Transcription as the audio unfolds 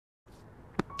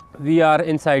we are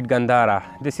inside Gandhara.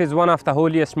 This is one of the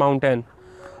holiest mountain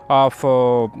of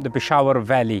the Peshawar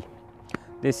Valley.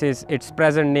 This is, its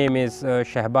present name is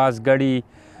Shahbaz Gadi.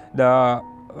 The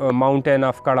mountain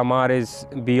of Kadamar is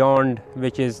beyond,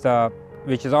 which is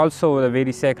also a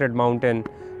very sacred mountain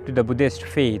to the Buddhist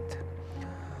faith.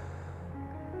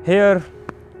 Here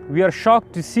we are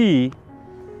shocked to see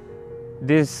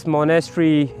this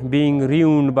monastery being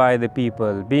ruined by the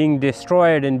people, being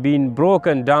destroyed and being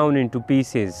broken down into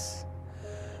pieces,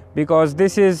 because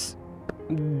this is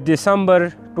December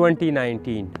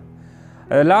 2019.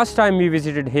 Last time we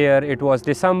visited here, it was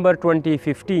December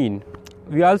 2015.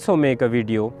 We also make a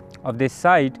video of this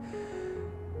site,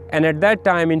 and at that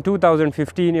time in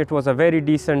 2015 it was a very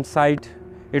decent site.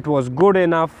 It was good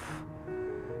enough.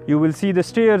 You will see the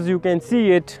stairs, you can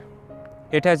see it.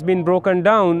 It has been broken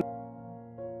down.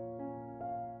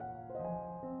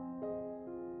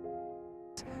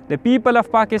 The people of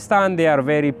Pakistan, they are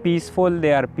very peaceful,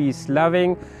 they are peace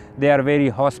loving, they are very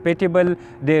hospitable,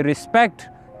 they respect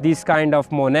these kind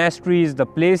of monasteries, the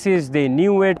places, they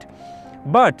knew it.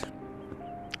 But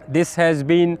this has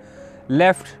been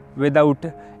left without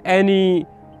any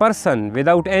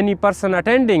person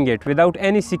attending it, without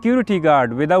any security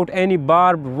guard, without any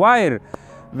barbed wire,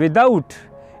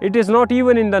 it is not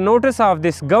even in the notice of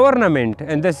this government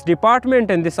and this department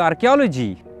and this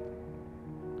archaeology.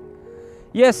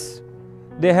 Yes,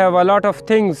 they have a lot of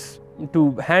things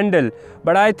to handle,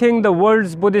 but I think the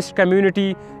world's Buddhist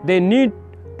community, they need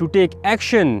to take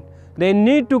action. They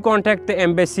need to contact the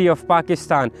embassy of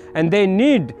Pakistan, and they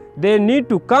need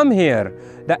to come here.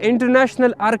 The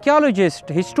international archaeologists,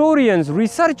 historians,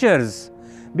 researchers,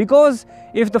 because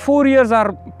if the 4 years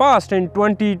are passed in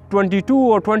 2022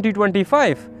 or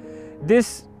 2025,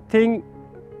 this thing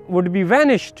would be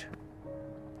vanished.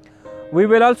 We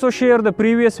will also share the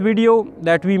previous video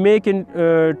that we make in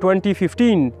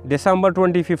 2015, December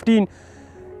 2015.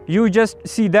 You just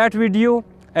see that video,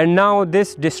 and now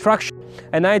this destruction.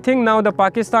 And I think now the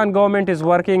Pakistan government is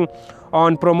working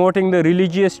on promoting the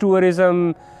religious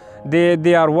tourism.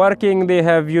 They are working, they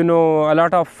have, you know, a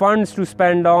lot of funds to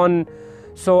spend on.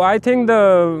 So I think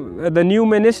the new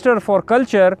minister for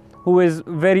culture, who is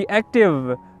very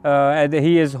active,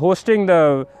 he is hosting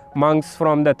the monks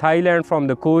from the Thailand, from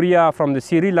the Korea, from the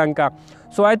Sri Lanka.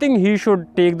 So I think he should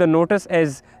take the notice,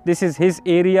 as this is his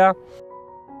area.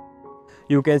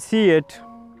 You can see it.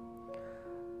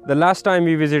 The last time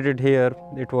we visited here,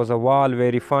 it was a wall,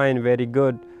 very fine, very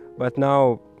good. But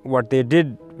now what they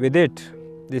did with it,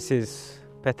 this is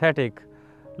pathetic.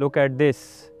 Look at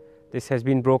this. This has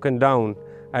been broken down,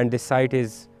 and this site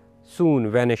is soon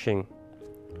vanishing.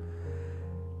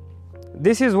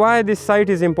 This is why this site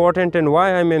is important, and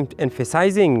why I'm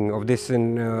emphasizing of this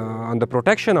on the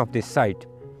protection of this site.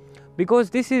 Because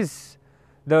this is,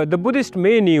 the Buddhist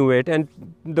may knew it, and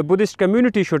the Buddhist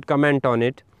community should comment on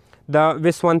it. The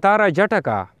Viswantara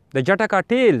Jataka, the Jataka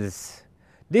tales.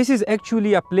 This is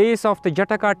actually a place of the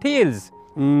Jataka tales.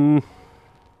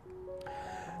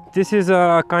 This is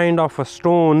a kind of a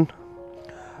stone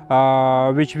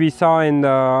which we saw in the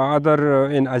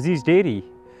other in Aziz Dairy.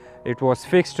 It was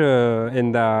fixed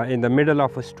in the middle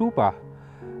of a stupa,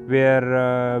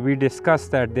 where we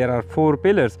discussed that there are 4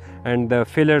 pillars, and the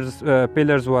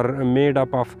pillars were made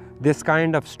up of this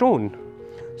kind of stone.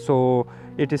 So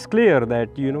it is clear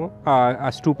that, you know, a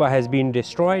stupa has been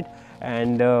destroyed,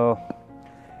 and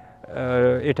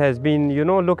it has been, you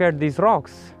know, look at these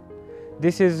rocks.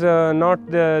 This is not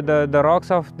the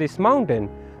rocks of this mountain,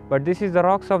 but this is the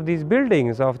rocks of these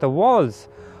buildings, of the walls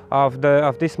of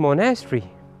this monastery.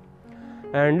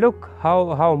 And look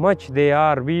how much they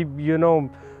are. We, you know,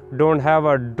 don't have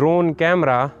a drone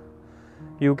camera.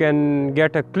 You can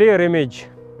get a clear image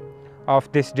of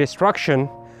this destruction.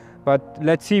 But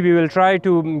let's see, we will try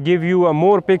to give you a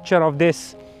more picture of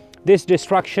this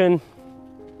destruction.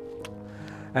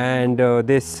 And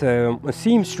this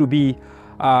seems to be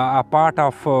a part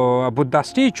of a Buddha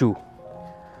statue.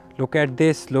 Look at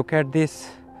this, look at this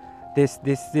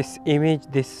image,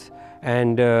 this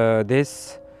and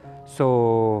this.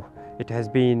 So it has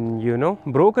been, you know,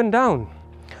 broken down.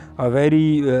 A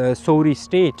very sorry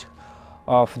state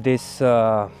of this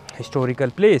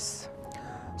historical place.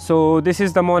 So this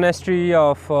is the monastery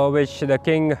of which the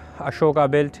King Ashoka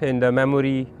built in the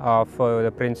memory of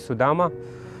the Prince Sudhama.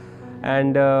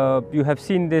 And you have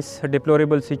seen this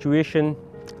deplorable situation.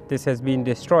 This has been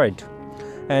destroyed.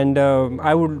 And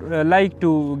I would like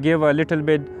to give a little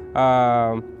bit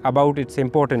about its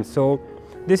importance. So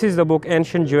this is the book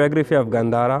Ancient Geography of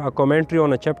Gandhara, a commentary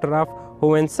on a chapter of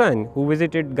Hoan San, who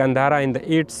visited Gandhara in the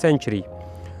 8th century.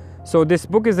 So this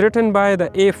book is written by the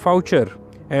A. Foucher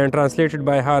and translated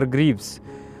by Hargreaves.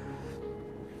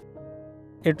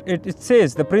 It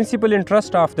says the principal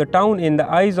interest of the town in the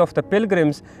eyes of the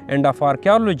pilgrims and of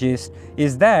archaeologists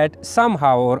is that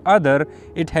somehow or other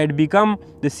it had become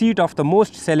the seat of the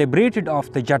most celebrated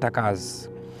of the Jatakas.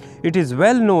 It is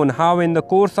well known how in the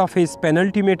course of his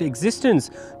penultimate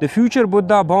existence, the future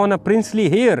Buddha, born a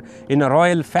princely heir in a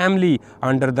royal family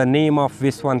under the name of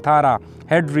Viswantara,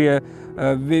 had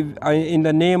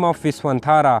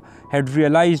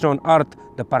realized on earth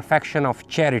the perfection of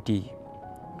charity.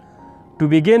 To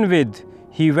begin with,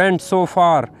 he went so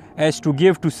far as to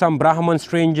give to some Brahman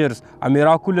strangers a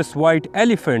miraculous white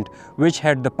elephant which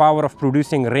had the power of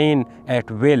producing rain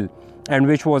at will and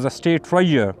which was a state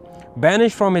treasure.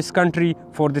 Banished from his country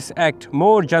for this act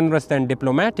more generous than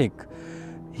diplomatic,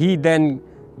 he then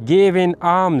gave in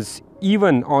arms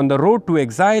even on the road to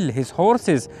exile his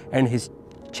horses and his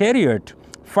chariot.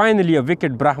 Finally, a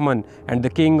wicked Brahman and the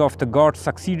king of the gods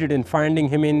succeeded in finding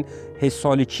him in his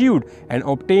solitude and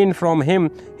obtained from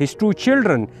him his 2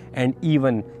 children and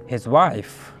even his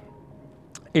wife.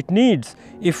 It needs,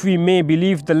 if we may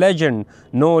believe the legend,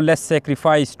 no less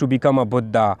sacrifice to become a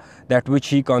Buddha. That which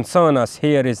he concerns us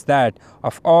here is that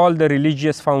of all the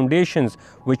religious foundations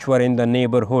which were in the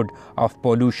neighborhood of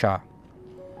Polusha,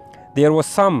 there was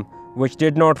some which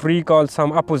did not recall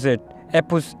some opposite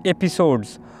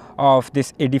episodes of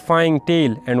this edifying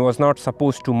tale and was not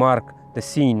supposed to mark the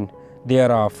scene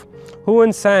thereof.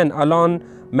 Huan San alone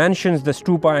mentions the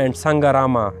stupa and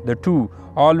Sangarama, the two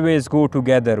always go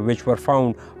together, which were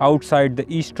found outside the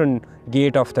eastern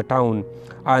gate of the town,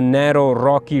 a narrow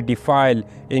rocky defile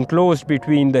enclosed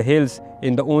between the hills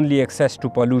in the only access to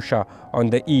Palusha on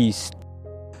the east.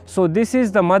 So this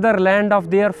is the motherland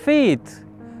of their faith.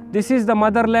 This is the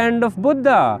motherland of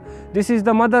Buddha. This is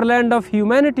the motherland of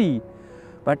humanity.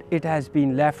 But it has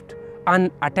been left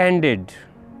unattended,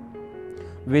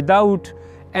 without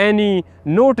any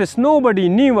notice. Nobody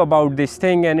knew about this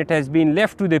thing and it has been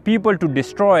left to the people to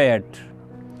destroy it.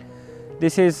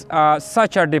 This is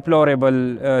such a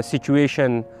deplorable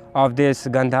situation of this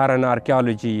Gandharan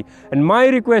archaeology. And my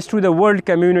request to the world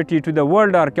community, to the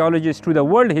world archaeologist, to the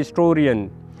world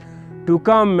historian, to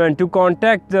come and to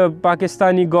contact the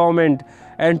Pakistani government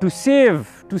and to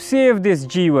save this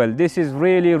jewel. This is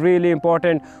really, really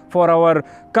important for our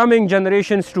coming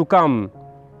generations to come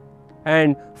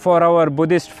and for our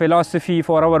Buddhist philosophy,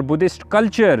 for our Buddhist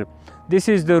culture. This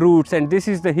is the roots and this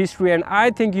is the history, and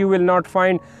I think you will not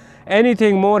find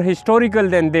anything more historical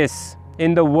than this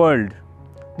in the world.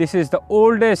 This is the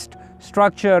oldest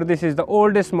structure, this is the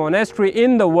oldest monastery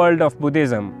in the world of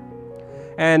Buddhism,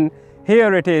 and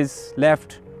here it is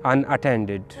left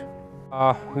unattended.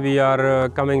 We are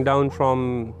coming down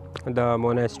from the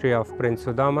Monastery of Prince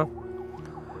Sudhama,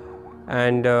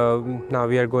 and now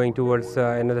we are going towards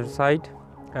another site.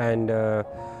 And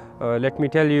let me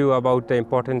tell you about the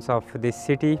importance of this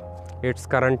city. Its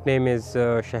current name is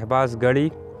Shahbaz Gadi,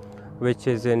 which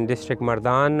is in district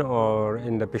Mardan or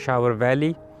in the Peshawar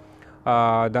Valley.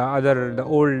 The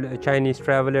old Chinese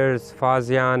travelers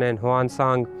Faxian and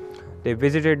Huansang, they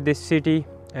visited this city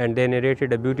and they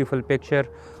narrated a beautiful picture,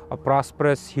 a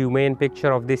prosperous, humane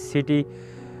picture of this city,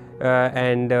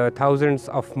 and thousands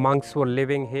of monks were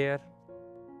living here.